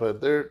now, but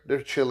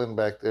they're chilling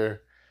back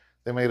there.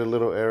 They made a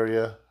little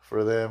area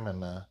for them,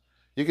 and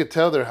you could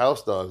tell they're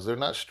house dogs. They're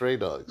not stray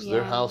dogs. Yeah.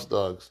 They're house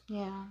dogs.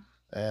 Yeah.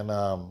 And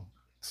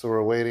so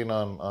we're waiting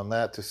on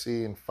that to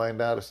see and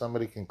find out if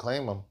somebody can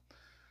claim them,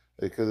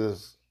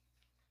 because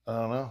I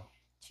don't know.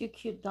 Two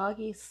cute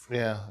doggies.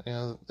 Yeah,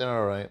 they're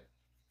all right.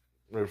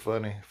 They're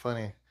funny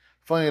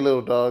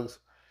little dogs.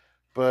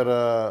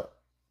 But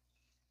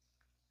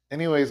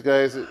anyways,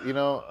 guys,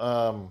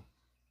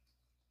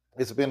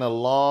 it's been a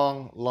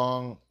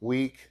long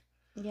week.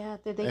 Yeah,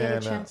 did they get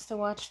a chance to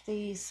watch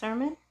the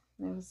sermon?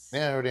 I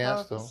already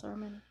asked them.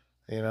 Sermon.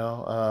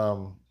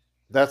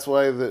 That's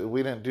why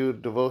we didn't do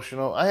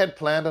devotional. I had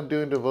planned on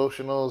doing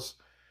devotionals.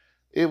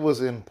 It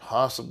was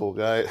impossible,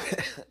 guys.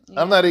 Yes.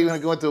 I'm not even going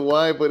to go into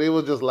why, but it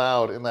was just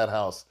loud in that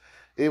house.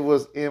 It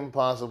was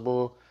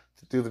impossible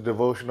to do the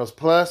devotionals.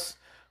 Plus,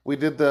 we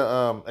did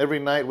every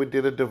night we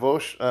did a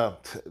devotion.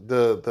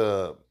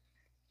 The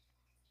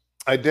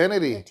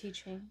identity. The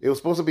teaching. It was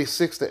supposed to be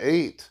 6 to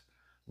 8,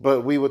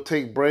 but we would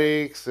take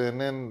breaks,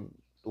 and then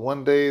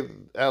one day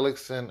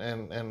Alex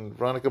and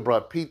Veronica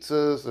brought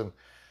pizzas, and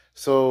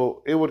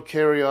so it would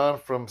carry on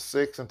from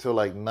 6 until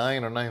like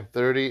 9 or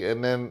 9:30,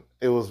 and then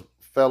it was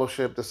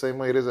fellowship the same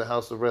way it is at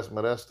House of Rest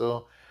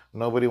Modesto.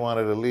 Nobody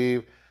wanted to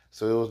leave,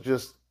 so it was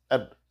just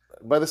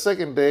by the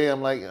second day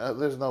I'm like,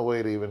 there's no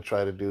way to even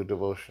try to do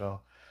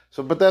devotional.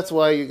 So, but that's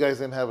why you guys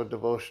didn't have a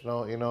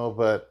devotional,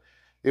 but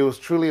it was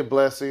truly a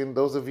blessing.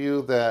 Those of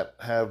you that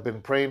have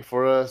been praying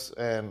for us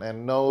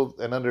and know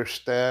and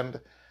understand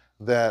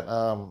that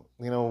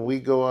we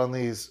go on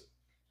these,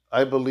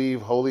 I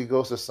believe, Holy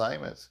Ghost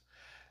assignments.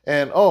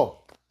 And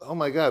oh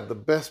my God, the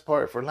best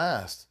part for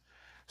last.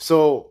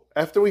 So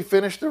after we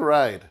finished the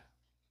ride,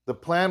 the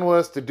plan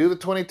was to do the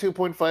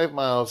 22.5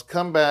 miles,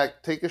 come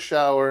back, take a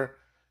shower,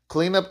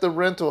 clean up the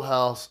rental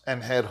house,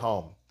 and head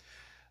home.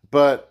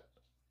 But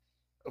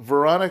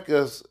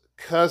Veronica's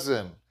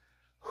cousin,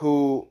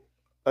 who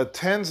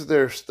attends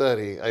their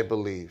study, I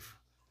believe,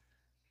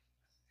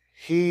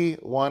 he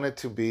wanted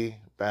to be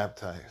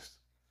baptized.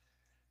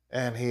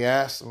 And he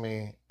asked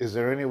me, is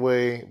there any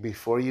way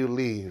before you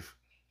leave,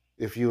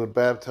 if you would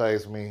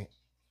baptize me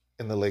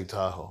in the Lake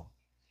Tahoe?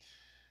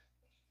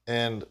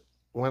 And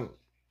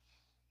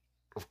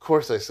of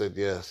course I said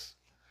yes,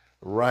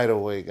 right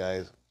away,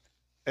 guys.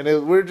 And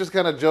we're just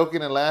kind of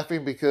joking and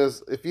laughing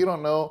because if you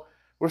don't know,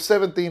 we're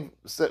 7,000,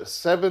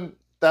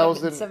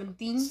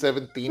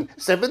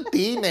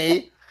 17,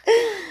 eh?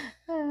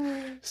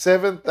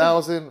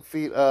 7,000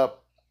 feet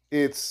up.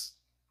 It's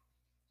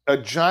a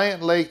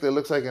giant lake that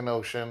looks like an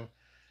ocean,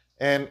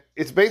 and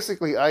it's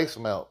basically ice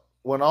melt.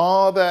 When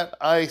all that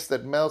ice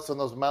that melts on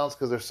those mountains,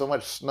 because there's so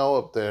much snow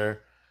up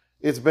there,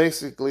 it's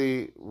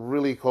basically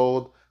really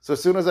cold. So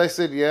as soon as I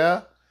said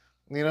yeah,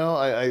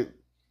 I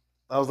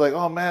was like,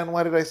 oh man,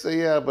 why did I say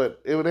yeah?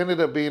 But it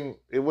ended up being,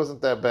 it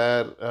wasn't that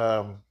bad.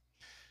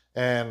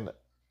 And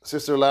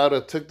Sister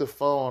Laura took the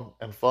phone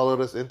and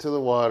followed us into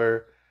the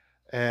water.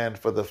 And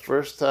for the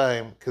first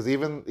time, because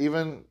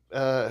even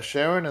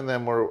Sharon and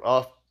them were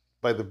off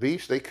by the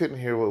beach, they couldn't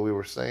hear what we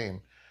were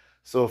saying.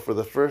 So for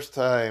the first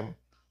time,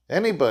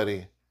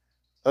 anybody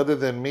other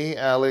than me,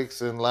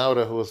 Alex, and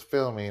Laura, who was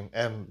filming,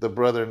 and the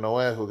brother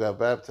Noé, who got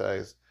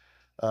baptized,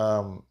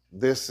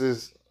 this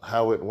is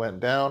how it went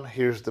down.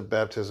 Here's the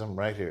baptism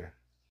right here.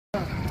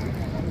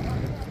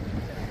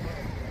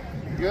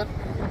 Good?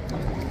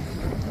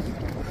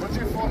 What's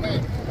your full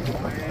name?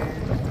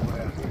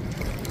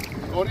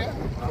 Gloria?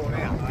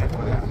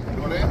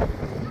 Gloria?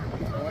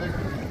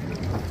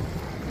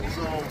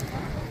 So,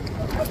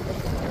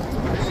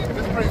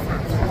 let's pray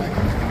first.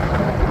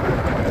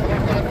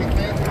 Lord God, we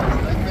thank you.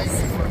 I thank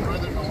you for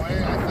Brother Noé.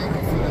 I thank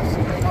you for this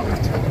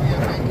opportunity. I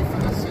thank you for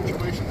this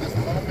situation, this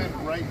moment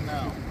right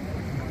now.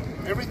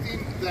 Everything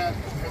that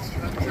has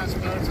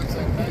transpired since I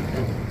met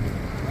you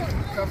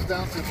comes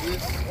down to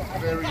this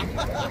very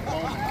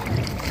moment.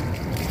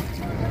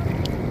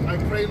 I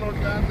pray, Lord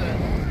God, that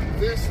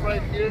this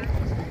right here,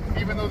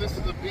 even though this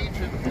is a beach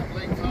in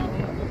Lake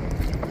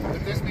Tahoe,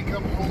 that this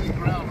become holy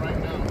ground right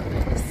now.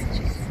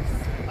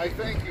 I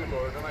thank you,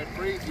 Lord, and I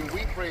praise you.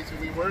 We praise you.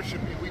 We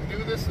worship you. We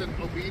do this in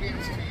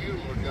obedience to you,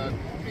 Lord God,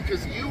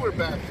 because you were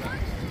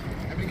baptized.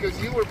 And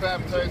because you were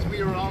baptized,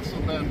 we are also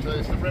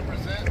baptized to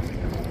represent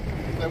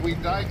that we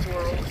die to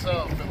our old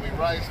self and we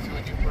rise to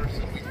a new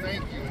person. We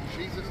thank you in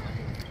Jesus'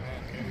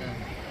 name. Amen.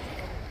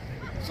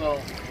 So,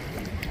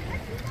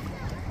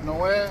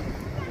 Noé,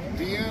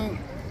 do you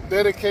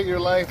dedicate your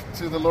life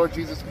to the Lord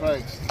Jesus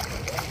Christ?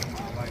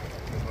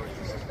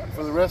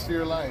 For the rest of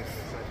your life?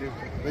 Yes, I do.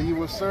 That you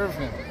will serve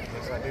him?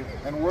 Yes, I do.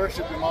 And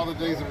worship him all the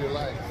days of your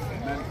life?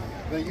 Amen.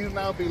 That you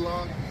now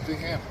belong to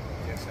him?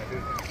 Yes, I do.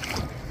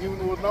 You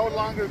will no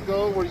longer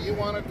go where you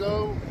want to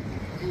go.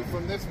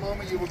 From this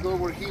moment, you will go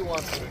where he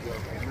wants you to go.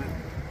 Amen.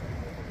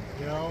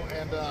 You know,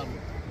 and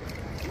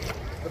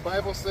the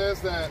Bible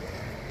says that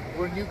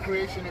we're a new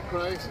creation in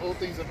Christ. Old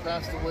things have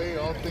passed away.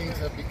 All things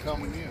have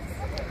become new.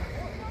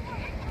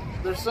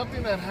 There's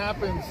something that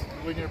happens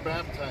when you're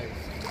baptized.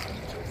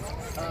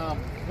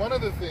 One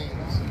of the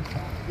things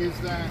is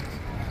that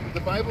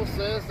the Bible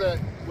says that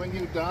when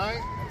you die,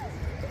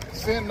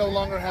 sin no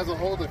longer has a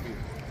hold of you.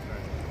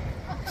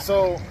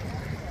 So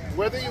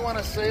whether you want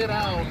to say it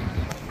out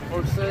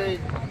or say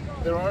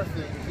there are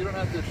things, you don't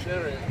have to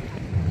share it.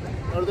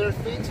 Are there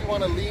things you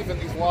want to leave in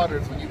these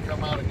waters when you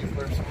come out and you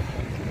first? No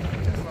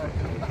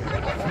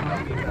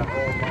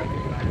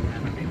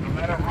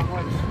matter how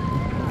much,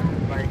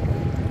 like,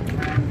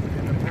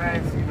 in the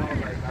past, you know,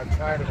 like, I've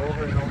tried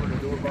over and over to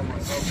do it by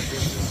myself, and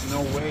there's just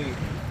no way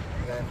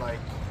that, like,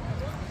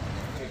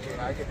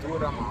 I could do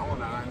it on my own,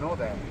 and I know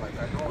that. Like,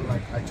 I know,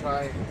 like, I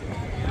try,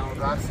 you know,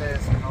 God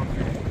says, you know,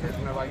 que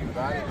me va a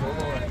ayudar y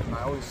todo, and I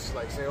always,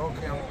 like, say,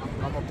 okay,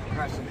 I'm a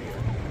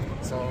procrastinator.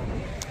 So,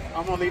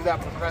 I'm going to leave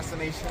that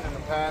procrastination in the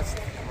past.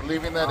 We're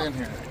leaving that in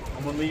here.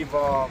 I'm going to leave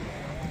all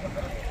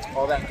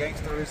that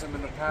gangsterism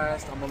in the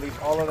past. I'm going to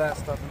leave all of that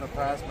stuff in the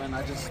past, man.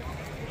 I'm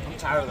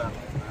tired of that.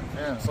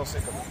 Yeah. I'm so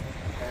sick of it.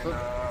 And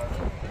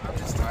I'm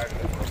just tired of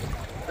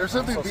it. There's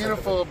something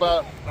beautiful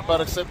about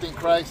accepting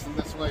Christ in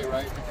this way,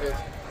 right? Because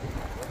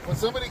when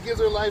somebody gives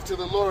their life to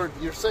the Lord,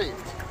 you're saved.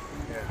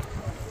 Yeah.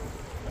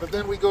 But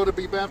then we go to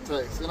be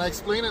baptized. And I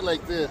explain it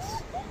like this.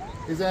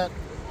 Is that,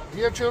 do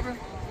you have children?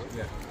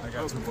 Yeah, I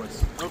got 2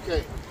 boys.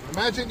 Okay.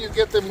 Imagine you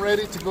get them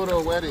ready to go to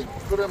a wedding.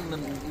 Put them in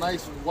a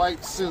nice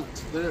white suit.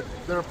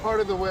 They're a part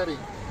of the wedding.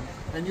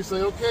 And you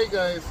say, okay,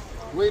 guys,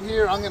 wait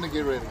here. I'm going to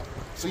get ready.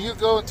 So you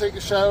go and take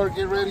a shower,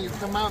 get ready. You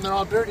come out and they're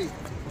all dirty.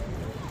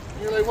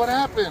 And you're like, what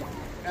happened?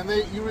 And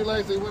you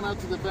realize they went out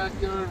to the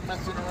backyard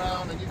messing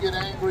around, and you get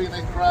angry and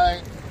they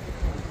cry.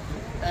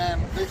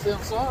 And they say,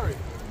 I'm sorry.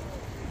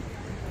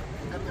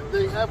 And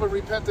they have a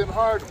repentant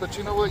heart, but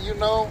you know what? You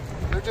know,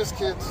 they're just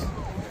kids.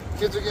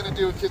 Kids are going to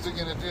do what kids are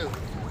going to do.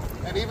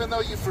 And even though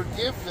you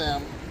forgive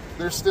them,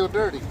 they're still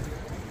dirty.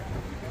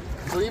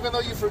 So even though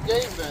you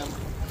forgave them,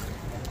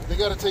 they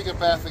got to take a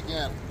bath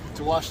again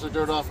to wash the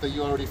dirt off that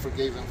you already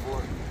forgave them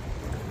for.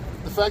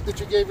 The fact that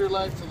you gave your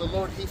life to the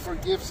Lord, he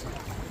forgives you.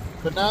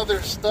 But now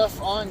there's stuff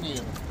on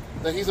you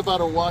that he's about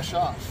to wash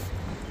off.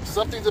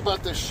 Something's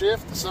about to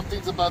shift.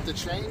 Something's about to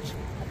change.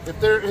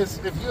 If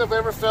you have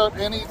ever felt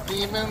any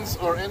demons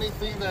or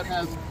anything that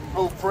has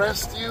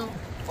oppressed you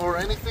or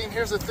anything,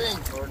 here's the thing.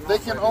 They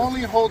can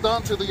only hold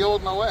on to the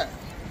old Noé.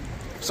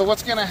 So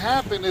what's going to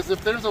happen is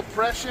if there's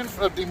oppression,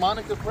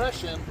 demonic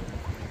oppression,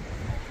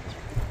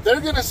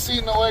 they're going to see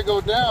Noé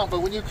go down,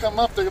 but when you come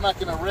up, they're not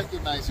going to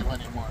recognize you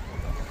anymore.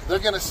 They're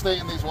going to stay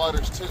in these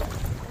waters too. Man,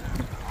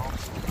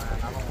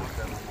 I don't want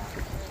that no more.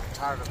 I'm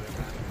tired of it,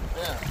 man.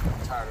 Yeah.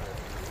 I'm tired of it.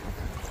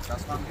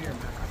 That's why I'm here,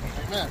 man.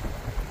 Amen.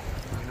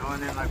 You know,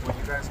 and then like when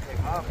you guys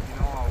came up, you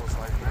know, I was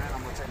like, man,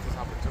 I'm gonna take this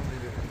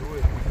opportunity to do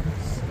it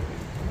because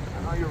I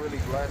know you're really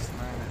blessed,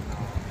 man.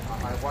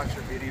 And I watch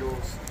your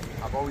videos.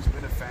 I've always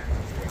been a fan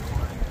of day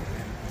one.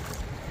 And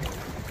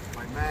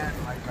like, man,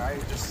 like I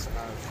just,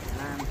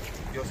 man,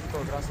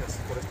 Diosito, gracias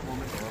por este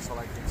momento. That's all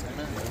I can say.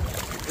 Amen.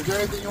 Is there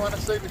anything you want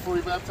to say before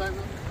we baptize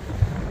them?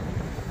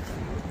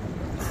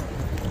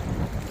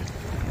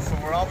 So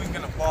we're always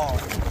gonna fall.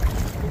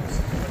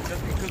 But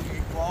just because we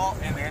fall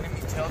and the enemy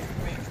tells you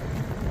things,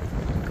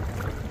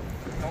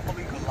 don't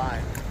believe the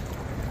lie.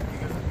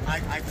 Because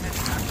I tended to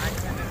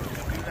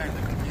do that in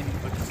the beginning,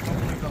 but just don't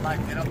believe the lie.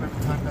 Get up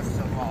every time that's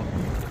the law.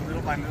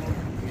 Little by little,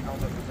 you know,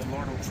 the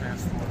Lord will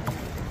transform you.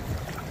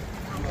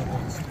 Through the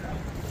Holy Spirit.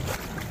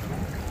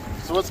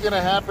 So what's going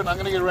to happen, I'm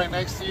going to get right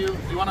next to you.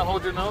 Do you want to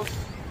hold your nose?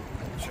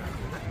 Sure.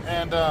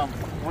 And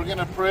we're going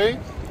to pray.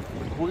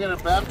 We're going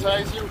to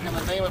baptize you in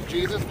the name of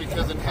Jesus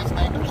because in his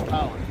name there's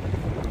power.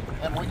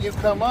 And when you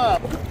come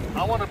up,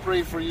 I want to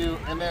pray for you.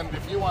 And then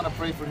if you want to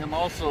pray for him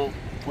also,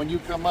 when you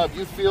come up,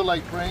 you feel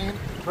like praying,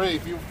 pray.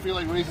 If you feel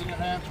like raising your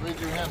hands, raise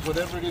your hands,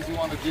 whatever it is you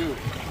want to do.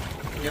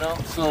 You know,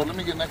 so let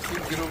me get next to you.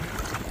 Get over here.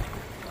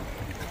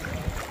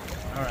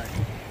 All right.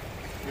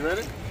 You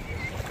ready?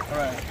 All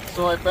right.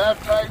 So I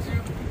baptize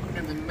you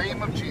in the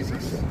name of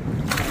Jesus.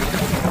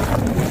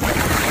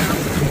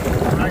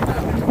 Right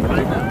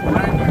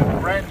now,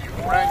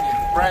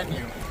 brand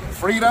new.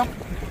 Freedom.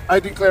 I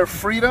declare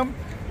freedom.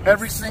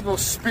 Every single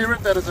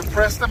spirit that has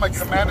oppressed them, I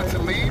command it to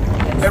leave.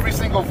 Every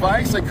single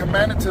vice, I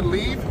command it to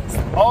leave.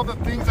 All the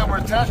things that were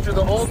attached to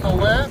the old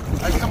Noah,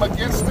 I come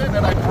against it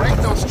and I break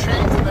those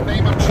chains in the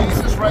name of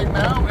Jesus right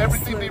now.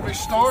 Everything be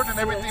restored and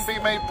everything be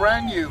made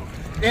brand new.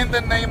 In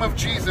the name of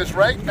Jesus,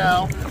 right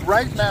now,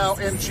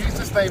 in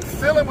Jesus' name.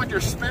 Fill him with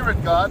your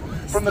spirit, God,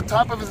 from the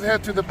top of his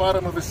head to the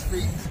bottom of his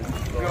feet.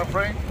 You want to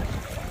pray?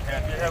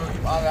 And dear Heavenly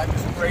Father, I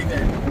just pray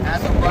that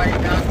as of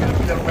right now, it's going to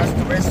be the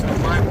restoration of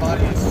mind,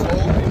 body, and soul.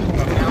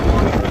 From now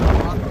on, for the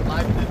walk of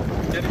life that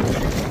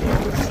dedicated to you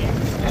in Jesus'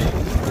 name.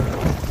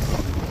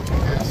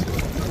 Yes.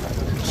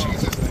 In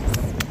Jesus' name.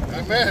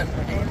 Amen.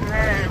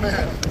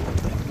 Amen.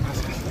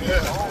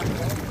 Yeah.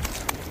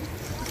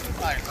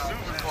 Like,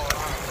 super cool.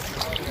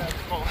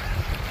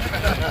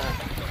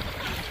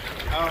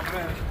 Oh,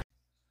 man.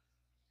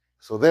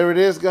 So there it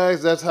is,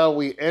 guys. That's how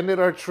we ended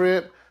our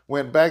trip.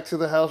 Went back to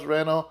the house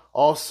rental,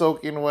 all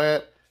soaking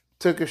wet,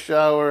 took a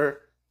shower,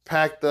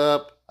 packed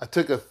up. I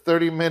took a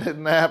 30-minute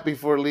nap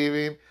before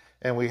leaving,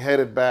 and we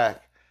headed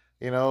back.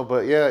 You know,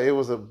 but yeah, it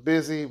was a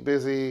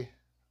busy,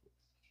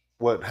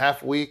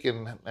 half week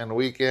and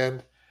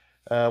weekend.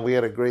 We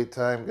had a great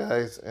time,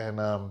 guys. And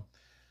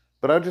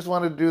but I just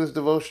wanted to do this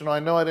devotional. I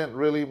know I didn't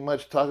really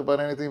much talk about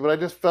anything, but I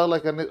just felt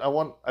like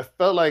I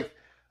felt like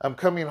I'm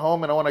coming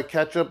home and I want to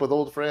catch up with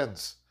old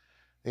friends.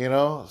 You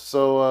know,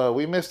 so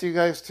we missed you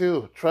guys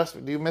too. Trust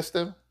me, do you miss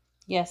them?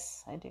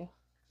 Yes, I do.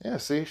 Yeah,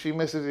 see, she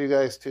misses you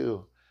guys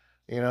too.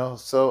 You know,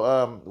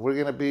 so we're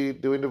gonna be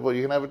doing you're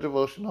gonna have a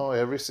devotional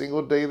every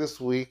single day this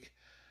week,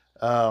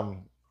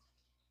 and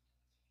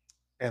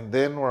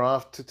then we're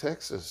off to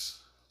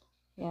Texas.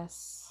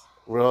 Yes.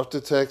 We're off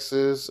to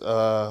Texas.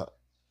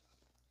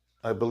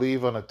 I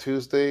believe on a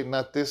Tuesday,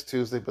 not this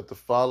Tuesday, but the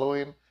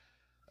following.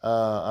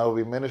 I will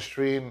be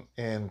ministering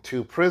in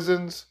 2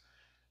 prisons.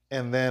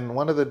 And then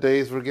one of the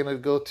days we're gonna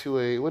go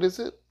to what is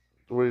it?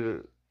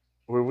 Where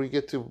we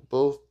get to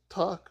both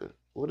talk.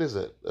 What is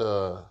it?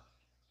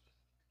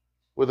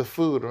 With the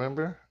food,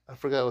 remember? I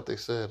forgot what they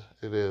said.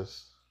 It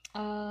is.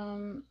 I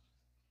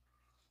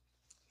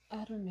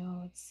don't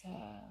know. It's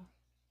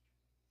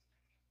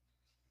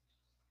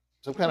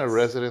Some kind of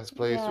residence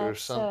place yeah, or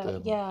it's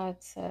something.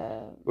 it's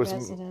a Or some-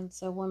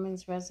 residence, a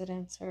women's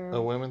residence, or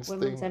A women's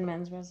thing? and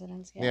men's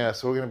residence. Yeah. Yeah,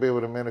 so we're gonna be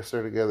able to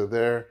minister together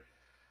there.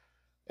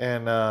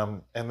 And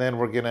then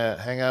we're gonna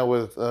hang out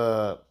with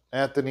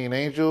Anthony and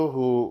Angel,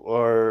 who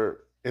are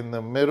in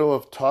the middle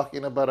of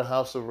talking about a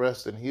house of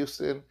rest in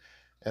Houston,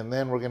 and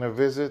then we're gonna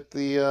visit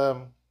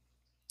the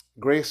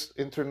Grace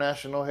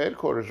International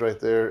headquarters right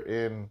there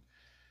in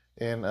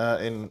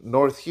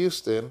North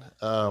Houston,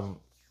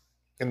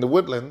 in the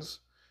Woodlands,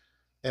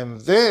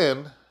 and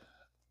then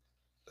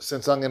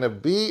since I'm gonna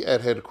be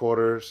at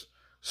headquarters,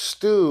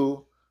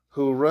 Stu,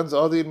 who runs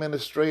all the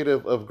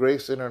administrative of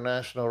Grace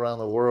International around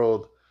the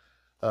world,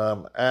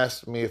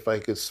 asked me if I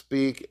could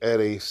speak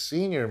at a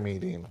senior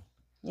meeting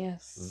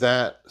Yes.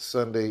 that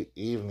Sunday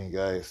evening,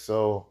 guys.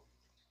 So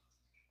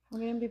We're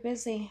gonna be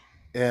busy.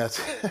 yeah, it's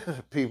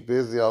be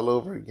busy all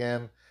over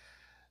again.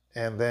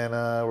 And then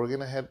we're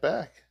gonna head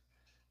back,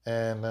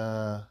 and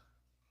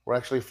we're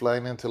actually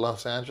flying into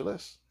Los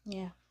Angeles,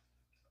 Yeah.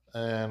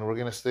 and we're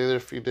gonna stay there a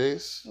few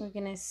days. We're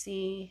gonna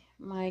see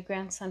my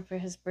grandson for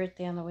his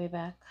birthday on the way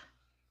back.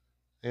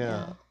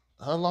 Yeah.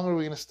 How long are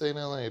we gonna stay in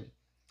LA?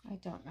 I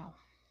don't know.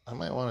 I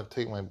might want to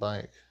take my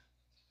bike.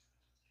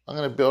 I'm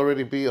gonna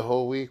already be a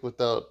whole week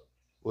without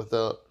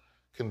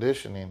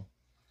conditioning.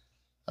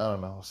 I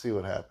don't know. See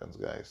what happens,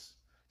 guys.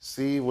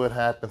 See what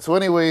happens. So,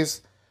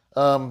 anyways,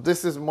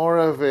 This is more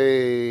of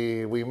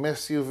a we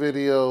miss you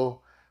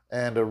video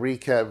and a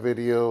recap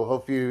video.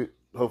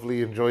 Hopefully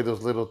you enjoyed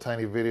those little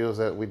tiny videos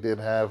that we did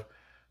have.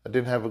 I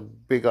didn't have a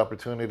big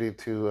opportunity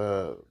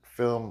to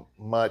film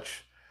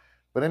much.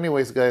 But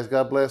anyways, guys,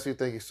 God bless you.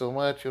 Thank you so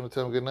much. You want to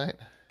tell them good night?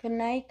 Good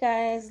night,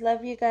 guys.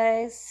 Love you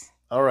guys.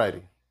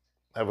 Alrighty.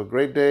 Have a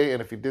great day.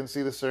 And if you didn't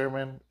see the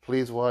sermon,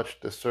 please watch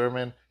the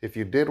sermon. If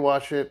you did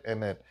watch it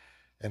and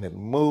it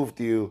moved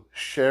you,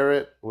 share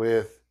it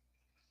with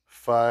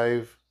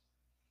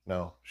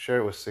share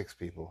it with 6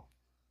 people.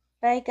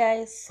 Bye,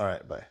 guys. All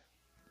right, bye.